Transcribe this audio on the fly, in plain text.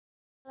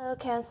Hello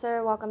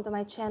Cancer, welcome to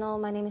my channel.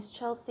 My name is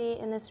Chelsea.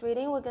 In this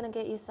reading, we're going to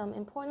get you some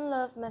important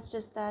love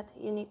messages that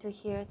you need to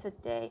hear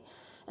today.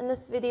 And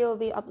this video will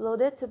be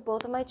uploaded to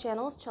both of my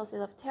channels, Chelsea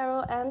Love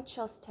Tarot and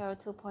Chelsea Tarot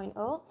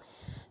 2.0.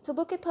 To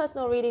book a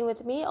personal reading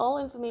with me, all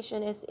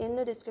information is in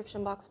the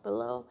description box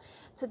below.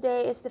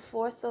 Today is the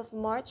 4th of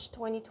March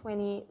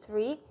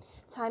 2023.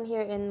 Time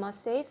here in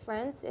Marseille,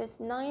 France is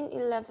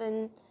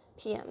 9:11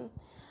 p.m.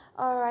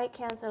 Alright,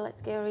 Cancer,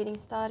 let's get a reading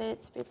started.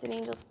 Spirits and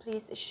angels,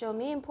 please show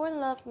me important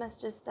love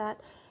messages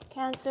that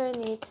Cancer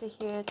needs to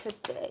hear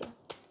today.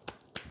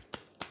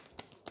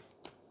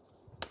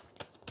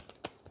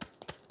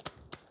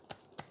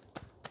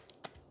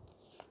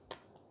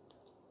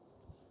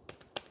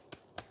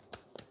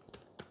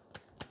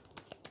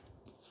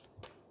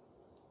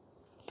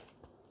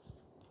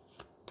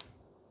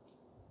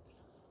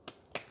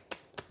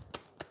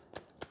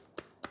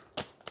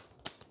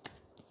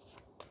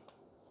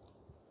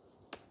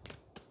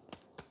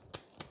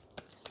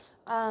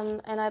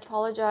 And I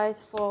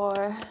apologize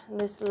for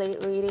this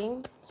late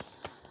reading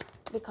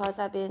because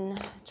I've been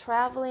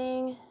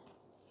traveling.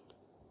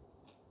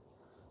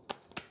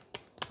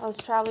 I was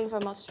traveling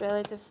from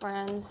Australia to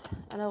France,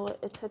 and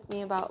it took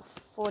me about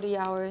 40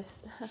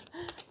 hours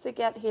to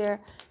get here.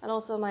 And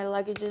also my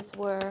luggages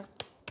were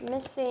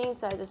missing,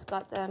 so I just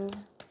got them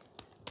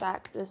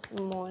back this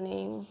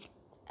morning.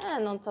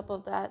 And on top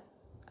of that,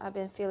 I've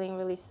been feeling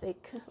really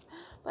sick.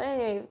 But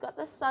anyway, we've got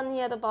the sun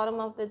here at the bottom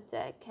of the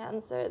deck,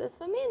 Cancer. This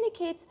for me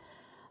indicates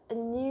a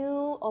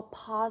new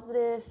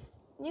positive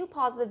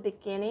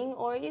beginning,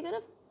 or you're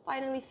gonna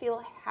finally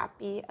feel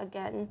happy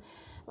again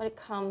when it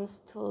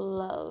comes to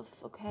love,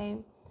 okay?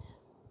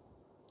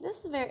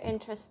 This is very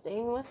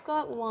interesting. We've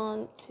got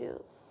 1,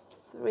 2,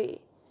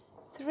 3.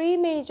 3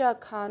 major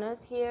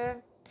arcanas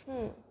here.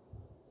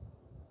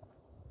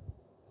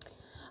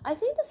 I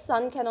think the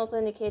sun can also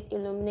indicate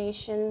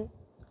illumination.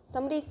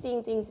 Somebody's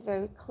seeing things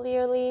very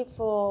clearly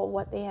for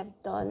what they have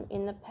done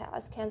in the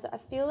past, Cancer. I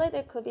feel like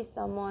there could be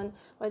someone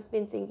who has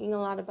been thinking a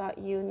lot about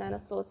you, 9 of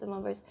Swords and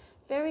Lovers.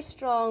 Very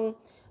strong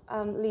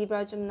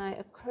Libra, Gemini,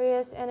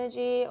 Aquarius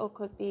energy, or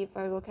could be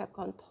Virgo,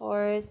 Capricorn,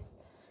 Taurus.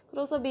 Could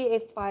also be a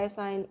fire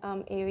sign,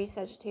 Aries,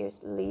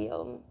 Sagittarius,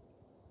 Leo.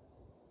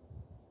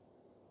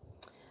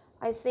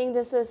 I think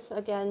this is,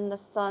 again, the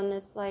sun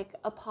is like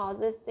a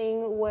positive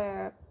thing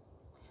where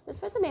this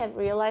person may have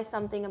realized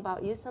something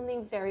about you,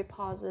 something very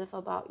positive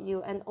about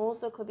you, and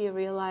also could be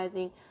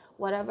realizing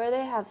whatever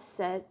they have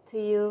said to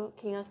you,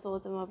 King of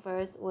Swords and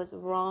Reverse, was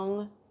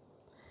wrong.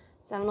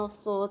 7 of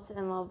Swords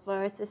and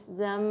Reverse is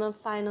them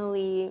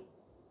finally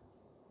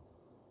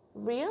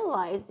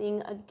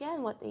realizing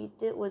again what they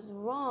did was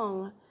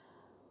wrong,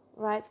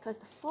 right? Because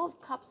the 4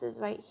 of Cups is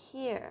right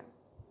here.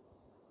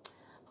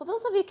 For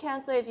those of you,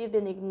 Cancer, if you've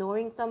been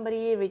ignoring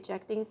somebody,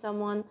 rejecting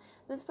someone,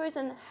 this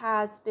person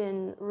has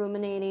been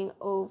ruminating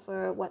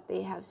over what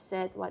they have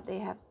said, what they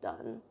have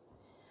done.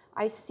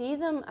 I see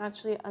them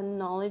actually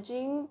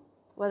acknowledging,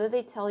 whether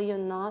they tell you or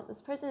not, this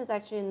person is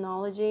actually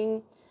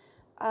acknowledging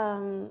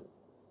the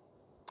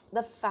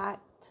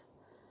fact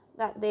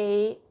that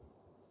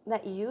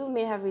you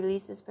may have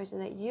released this person,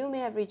 that you may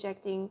have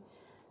rejected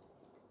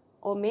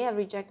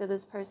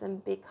this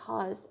person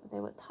because they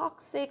were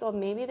toxic, or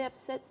maybe they have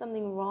said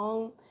something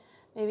wrong.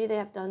 Maybe they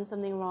have done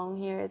something wrong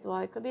here as well.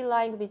 It could be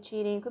lying, could be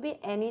cheating, could be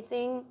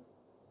anything.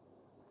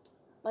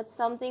 But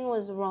something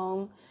was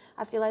wrong.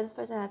 I feel like this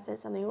person has said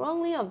something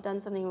wrongly or done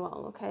something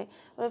wrong, okay?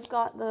 We've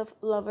got the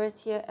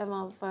Lovers here in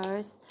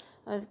reverse.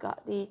 We've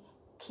got the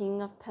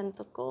King of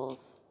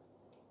Pentacles.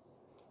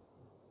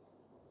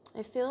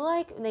 I feel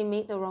like they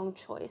made the wrong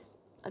choice.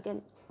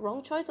 Again,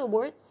 wrong choice of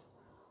words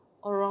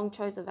or wrong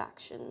choice of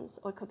actions,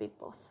 or it could be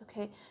both,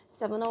 okay?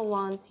 7 of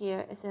Wands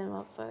here is in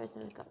reverse,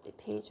 and we've got the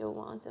Page of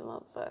Wands in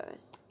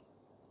reverse.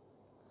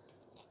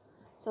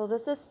 So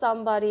this is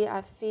somebody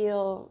I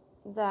feel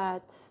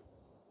that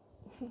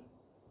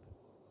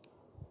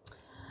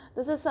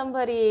this is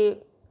somebody,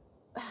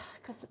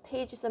 because the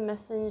Page is a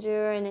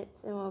messenger and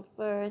it's in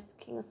reverse,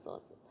 King of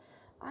Swords.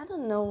 I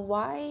don't know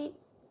why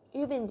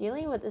you've been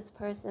dealing with this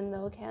person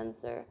though,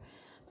 Cancer.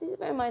 Please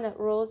bear in mind that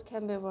roles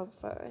can be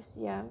reversed,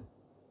 yeah?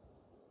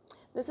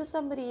 This is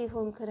somebody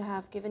whom could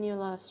have given you a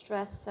lot of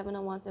stress, 7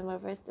 of Wands in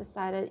reverse,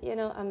 decided, you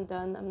know, I'm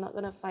done. I'm not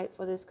going to fight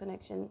for this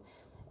connection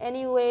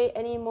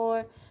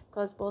anymore,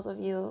 because both of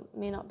you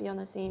may not be on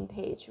the same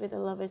page with the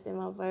Lovers in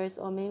reverse,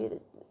 or maybe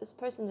this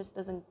person just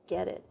doesn't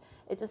get it.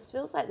 It just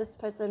feels like this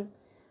person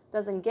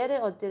doesn't get it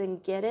or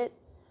didn't get it,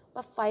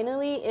 but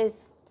finally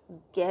is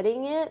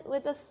getting it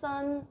with the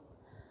Sun.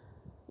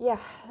 Yeah,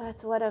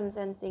 that's what I'm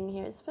sensing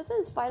here. This person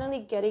is finally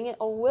getting it,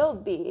 or will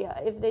be.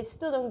 If they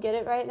still don't get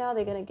it right now,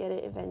 they're going to get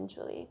it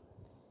eventually.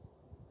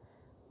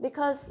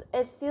 Because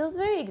it feels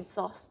very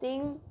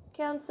exhausting,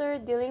 Cancer,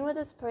 dealing with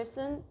this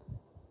person.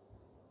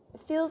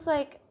 It feels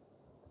like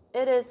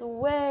it is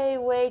way,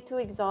 way too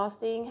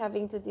exhausting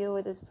having to deal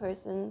with this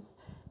person's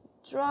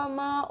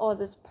drama, or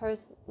this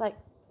person, like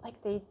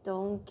they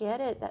don't get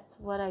it. That's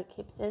what I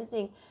keep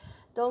sensing.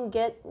 Don't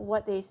get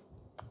what they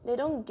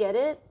don't get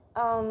it,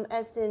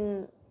 as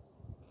in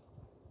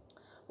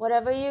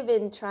whatever you've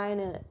been trying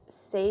to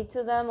say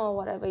to them or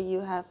whatever you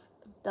have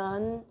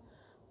done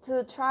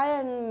to try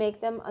and make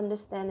them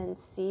understand and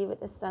see with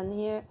the sun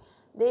here,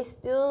 they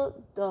still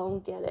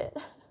don't get it.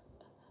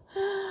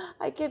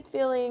 I keep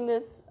feeling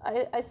this,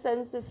 I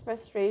sense this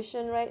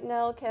frustration right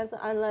now, Cancer,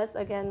 unless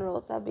again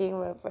roles are being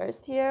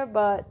reversed here,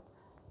 but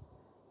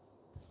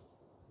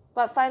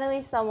finally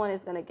someone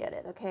is going to get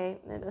it, okay?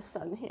 And the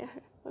sun here.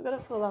 We're going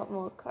to pull out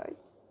more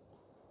cards.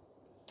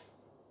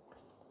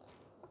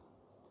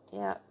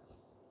 Yeah.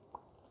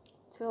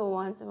 Two of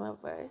Wands in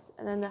reverse,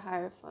 and then the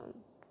Hierophant.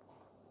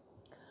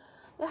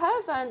 The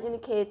Hierophant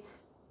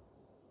indicates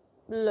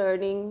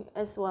learning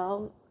as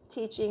well,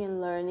 teaching and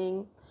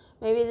learning.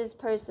 Maybe this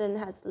person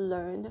has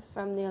learned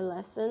from their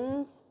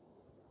lessons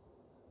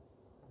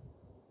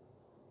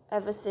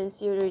ever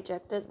since you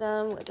rejected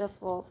them with the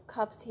Four of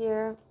Cups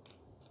here.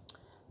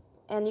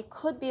 And you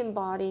could be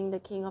embodying the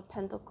King of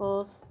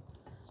Pentacles.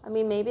 I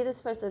mean, maybe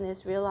this person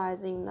is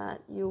realizing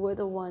that you were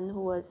the one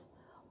who was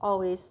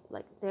always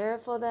like there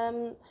for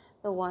them,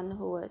 the one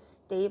who was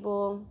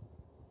stable,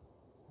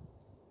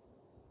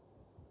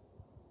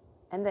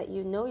 and that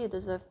you know you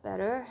deserve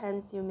better,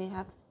 hence you may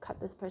have cut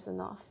this person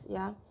off,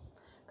 yeah?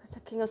 Because the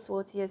King of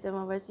Swords here is in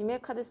reverse. You may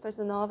have cut this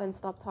person off and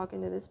stopped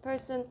talking to this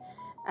person,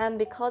 and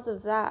because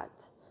of that,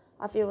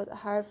 I feel with the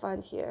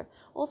Hierophant here.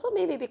 Also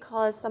maybe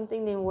because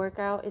something didn't work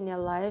out in their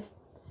life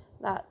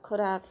that could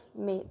have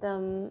made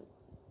them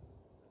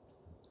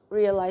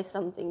realize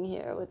something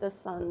here with the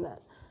Sun,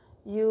 that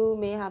you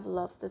may have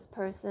loved this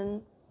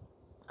person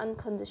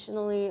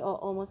unconditionally or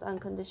almost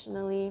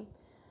unconditionally,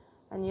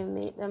 and you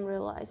made them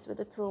realize with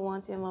the Two of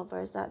Wands in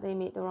reverse that they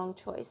made the wrong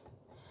choice.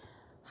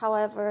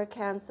 However,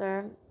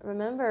 Cancer,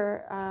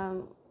 remember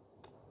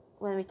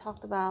when we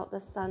talked about the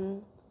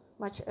Sun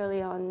much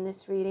earlier on in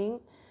this reading,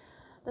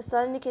 the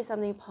Sun indicates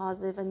something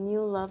positive. A new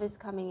love is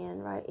coming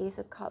in, right? Ace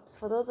of Cups.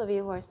 For those of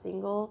you who are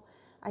single,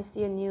 I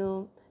see a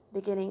new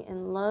beginning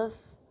in love.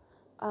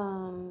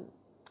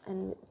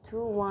 And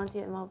Two of Wands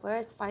here in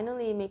reverse,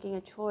 finally making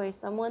a choice.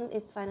 Someone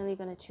is finally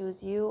going to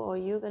choose you, or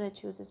you're going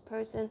to choose this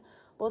person.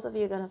 Both of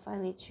you are going to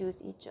finally choose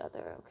each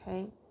other,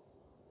 okay?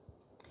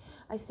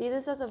 I see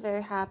this as a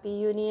very happy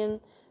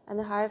union, and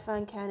the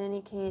Hierophant can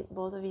indicate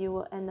both of you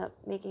will end up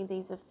making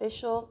things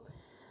official.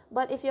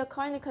 But if you're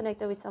currently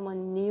connected with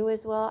someone new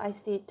as well, I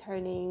see it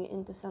turning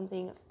into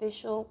something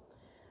official.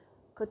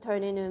 Could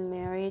turn into a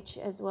marriage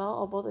as well,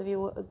 or both of you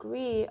will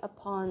agree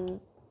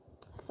upon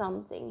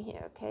something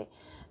here, okay?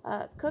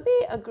 Could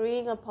be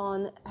agreeing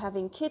upon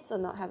having kids or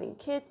not having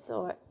kids,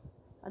 or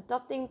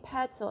adopting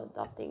pets or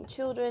adopting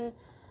children.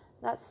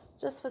 That's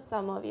just for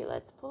some of you.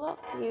 Let's pull out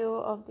a few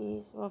of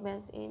these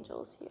romance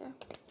angels here.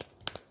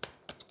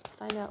 Let's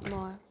find out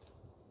more.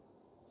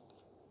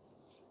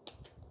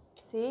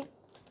 See?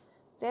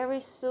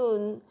 Very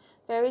soon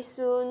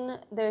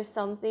there's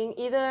something.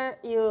 Either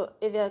you,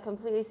 if you're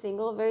completely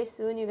single, very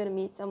soon you're going to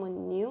meet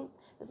someone new.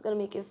 It's going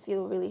to make you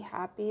feel really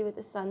happy with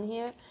the Sun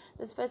here.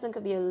 This person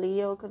could be a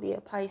Leo, could be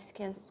a Pisces,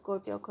 Cancer,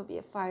 Scorpio, could be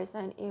a fire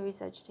sign, Aries,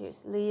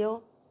 Sagittarius,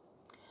 Leo.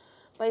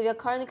 But if you're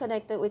currently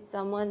connected with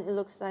someone, it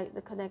looks like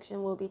the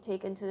connection will be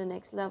taken to the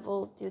next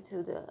level due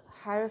to the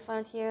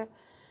Hierophant here.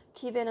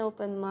 Keep an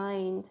open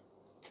mind.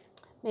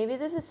 Maybe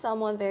this is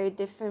someone very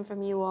different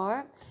from you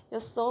are. Your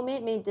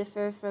soulmate may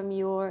differ from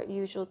your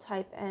usual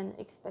type and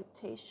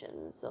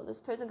expectations. So this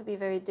person could be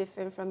very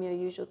different from your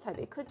usual type.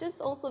 It could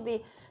just also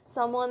be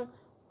someone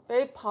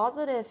very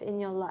positive in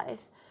your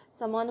life.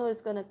 Someone who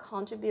is going to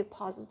contribute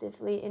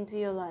positively into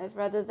your life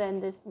rather than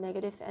this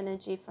negative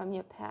energy from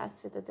your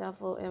past with the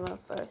Devil in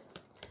reverse.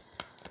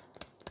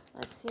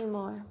 Let's see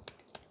more.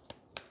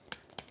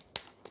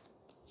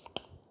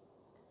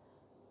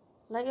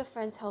 Let your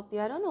friends help you.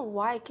 I don't know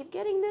why I keep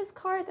getting this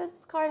card.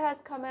 This card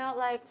has come out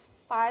like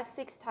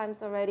 5-6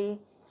 times already.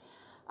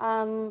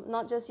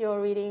 Not just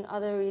your reading,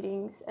 other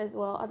readings as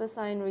well, other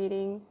sign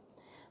readings.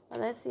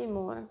 But let's see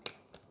more.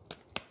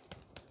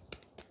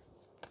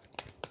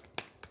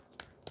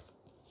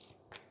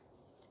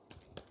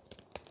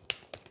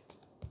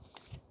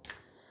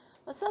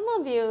 For some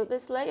of you,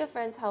 this let your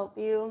friends help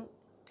you.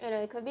 You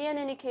know, it could be an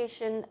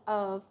indication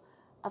of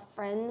a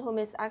friend whom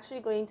is actually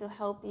going to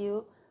help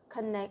you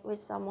connect with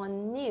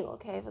someone new,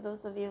 okay? For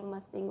those of you who are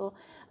single,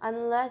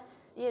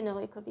 unless, you know,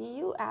 it could be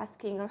you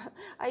asking. Or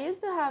I used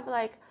to have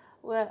like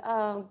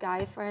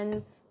guy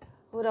friends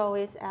who would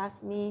always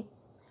ask me,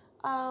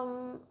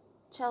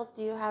 Chels,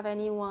 do you have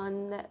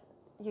anyone that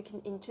you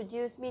can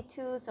introduce me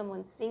to,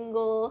 someone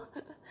single?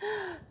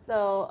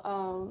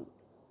 So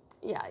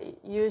yeah,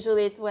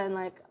 usually it's when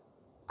like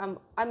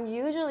I'm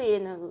usually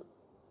in a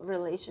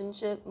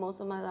relationship most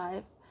of my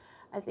life.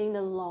 I think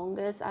the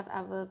longest I've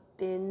ever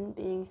been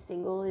being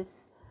single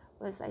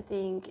was I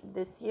think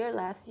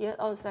last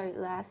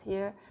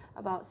year,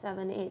 about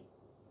 7-8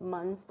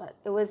 months, but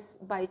it was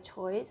by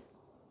choice.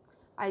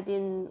 I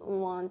didn't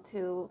want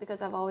to,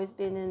 because I've always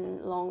been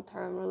in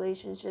long-term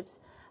relationships.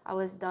 I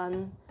was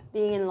done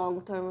being in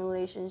long-term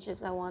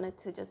relationships. I wanted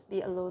to just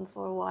be alone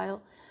for a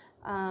while.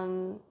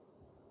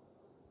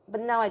 But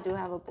now I do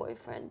have a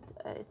boyfriend.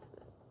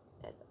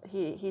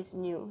 he's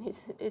new.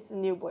 It's a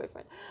new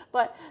boyfriend.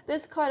 But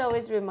this card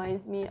always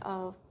reminds me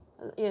of,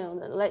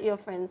 let your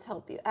friends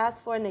help you.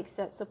 Ask for and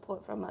accept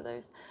support from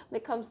others.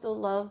 When it comes to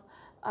love,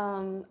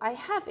 I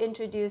have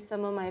introduced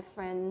some of my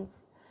friends,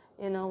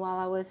 while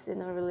I was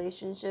in a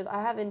relationship.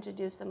 I have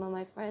introduced some of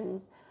my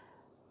friends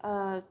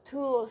to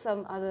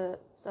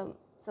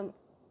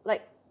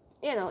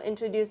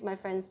introduce my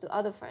friends to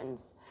other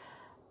friends,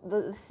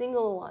 the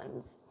single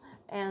ones.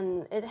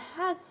 And it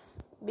has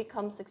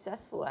become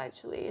successful,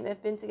 actually.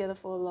 They've been together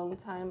for a long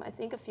time. I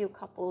think a few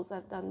couples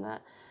have done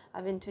that.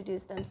 I've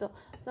introduced them. So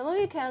some of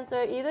you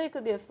Cancer, either it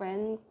could be a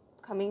friend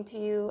coming to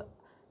you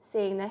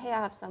saying that, hey,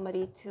 I have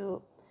somebody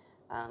to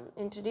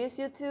introduce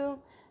you to.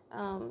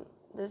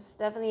 There's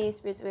definitely a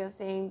spiritual way of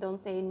saying, don't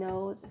say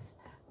no, just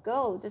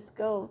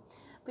go.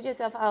 Put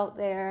yourself out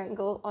there and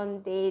go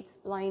on dates,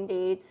 blind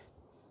dates.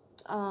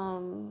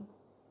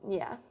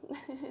 Yeah,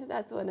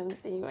 that's what I'm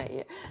seeing right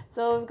here.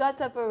 So we've got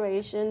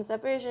separation,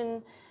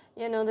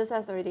 this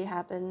has already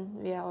happened.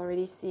 We are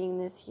already seeing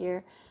this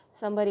here.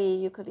 Somebody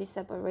you could be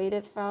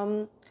separated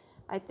from,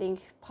 I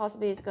think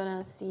possibly is going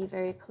to see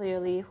very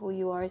clearly who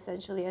you are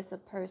essentially as a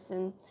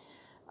person.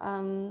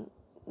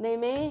 They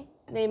may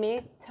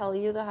tell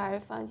you, the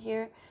Hierophant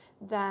here,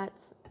 that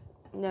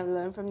they've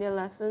learned from their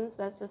lessons.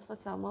 That's just for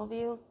some of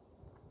you.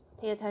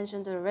 Pay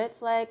attention to the red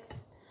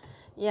flags.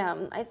 Yeah,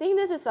 I think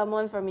this is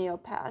someone from your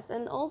past.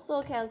 And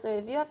also, Cancer,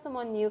 if you have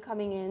someone new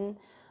coming in,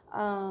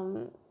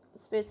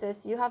 Spirit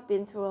says you have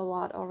been through a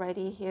lot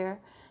already here.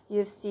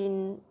 You've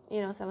seen,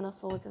 Seven of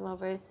Swords and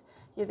Lovers.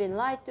 You've been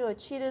lied to or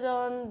cheated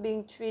on,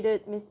 being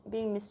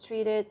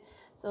mistreated.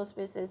 So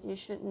Spirit says you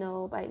should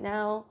know by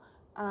now.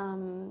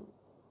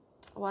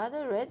 What are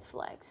the red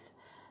flags?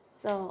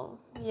 So,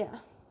 yeah.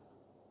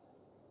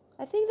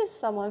 I think this is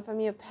someone from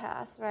your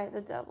past, right?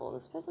 The Devil.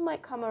 This person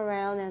might come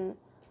around and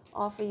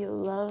offer you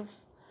love,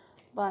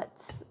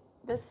 but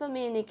this for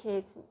me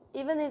indicates,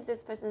 even if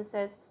this person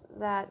says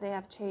that they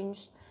have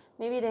changed,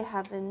 maybe they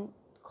haven't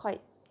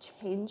quite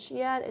changed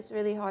yet. It's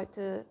really hard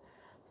to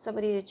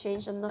somebody to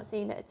change. I'm not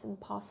saying that it's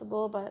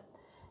impossible, but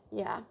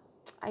yeah,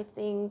 I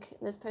think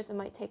this person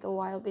might take a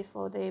while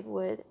before they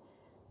would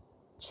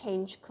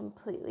change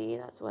completely.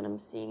 That's what I'm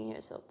seeing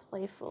here. So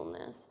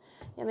playfulness.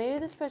 Yeah, maybe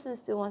this person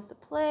still wants to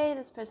play.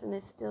 This person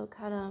is still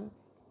kind of,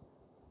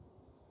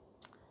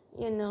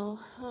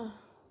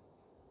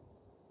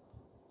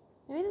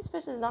 maybe this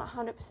person is not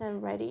 100%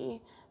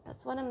 ready.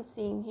 That's what I'm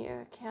seeing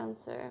here,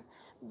 Cancer.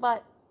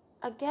 But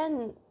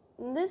again,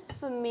 this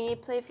for me,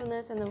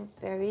 playfulness and the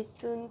very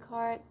soon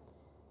card,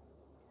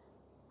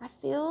 I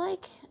feel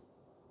like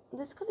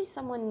this could be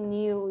someone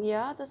new.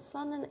 Yeah, the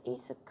Sun and the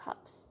Ace of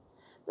Cups.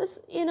 This,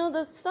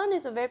 the Sun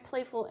is a very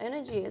playful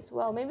energy as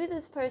well. Maybe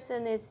this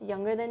person is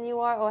younger than you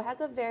are or has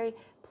a very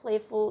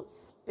playful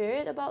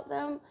spirit about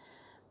them.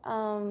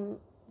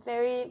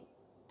 Very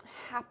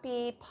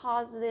happy,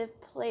 positive,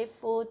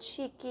 playful,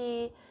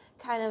 cheeky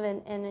kind of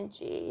an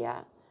energy,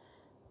 yeah.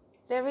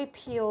 Very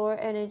pure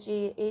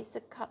energy, Ace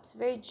of Cups,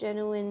 very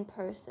genuine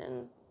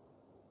person.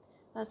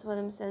 That's what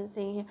I'm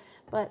sensing here.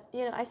 But,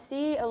 I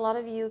see a lot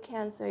of you,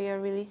 Cancer, you're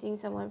releasing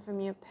someone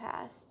from your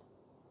past.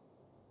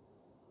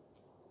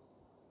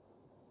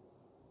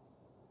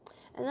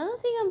 Another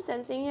thing I'm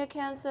sensing here,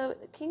 Cancer,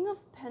 King of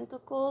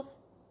Pentacles.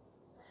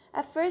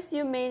 At first,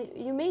 you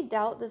may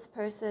doubt this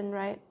person,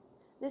 right?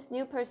 This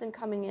new person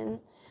coming in.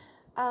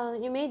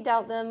 You may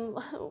doubt them.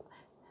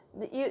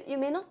 You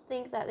may not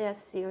think that they are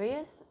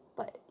serious,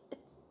 but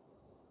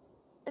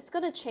it's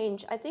going to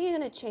change. I think you're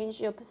going to change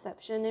your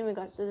perception in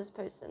regards to this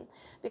person.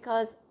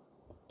 Because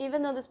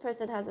even though this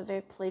person has a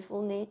very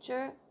playful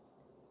nature,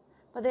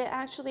 but they're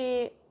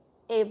actually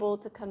able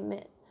to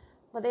commit.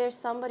 But they're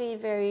somebody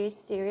very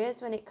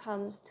serious when it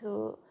comes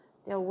to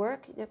their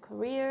work, their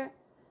career,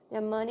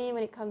 their money,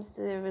 when it comes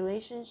to their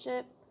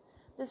relationship.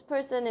 This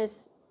person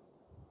is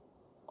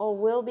or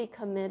will be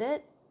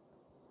committed.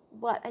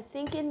 But I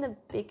think in the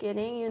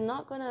beginning, you're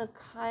not going to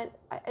I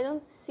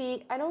don't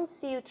see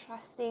you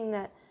trusting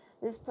that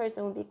this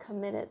person will be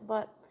committed.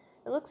 But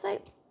it looks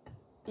like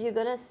you're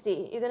going to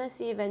see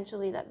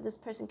eventually that this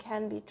person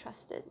can be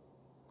trusted.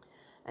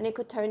 And it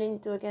could turn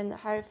into, again, the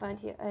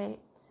Hierophant here, a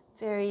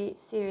very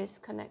serious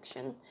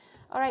connection.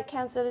 All right,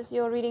 Cancer, this is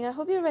your reading. I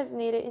hope you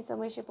resonated in some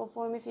way, shape, or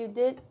form. If you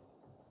did,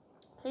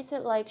 please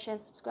hit like, share,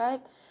 and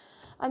subscribe.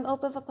 I'm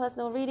open for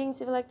personal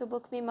readings. If you'd like to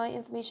book me, my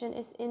information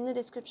is in the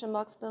description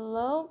box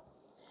below.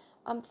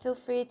 Feel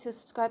free to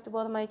subscribe to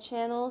both of my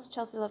channels,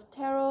 Chelsea Love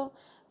Tarot,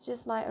 which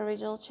is my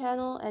original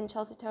channel, and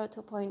Chelsea Tarot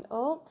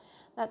 2.0.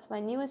 That's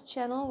my newest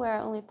channel where I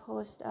only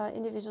post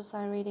individual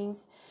sign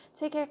readings.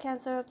 Take care,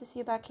 Cancer. Hope to see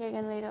you back here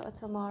again later or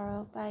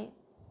tomorrow. Bye.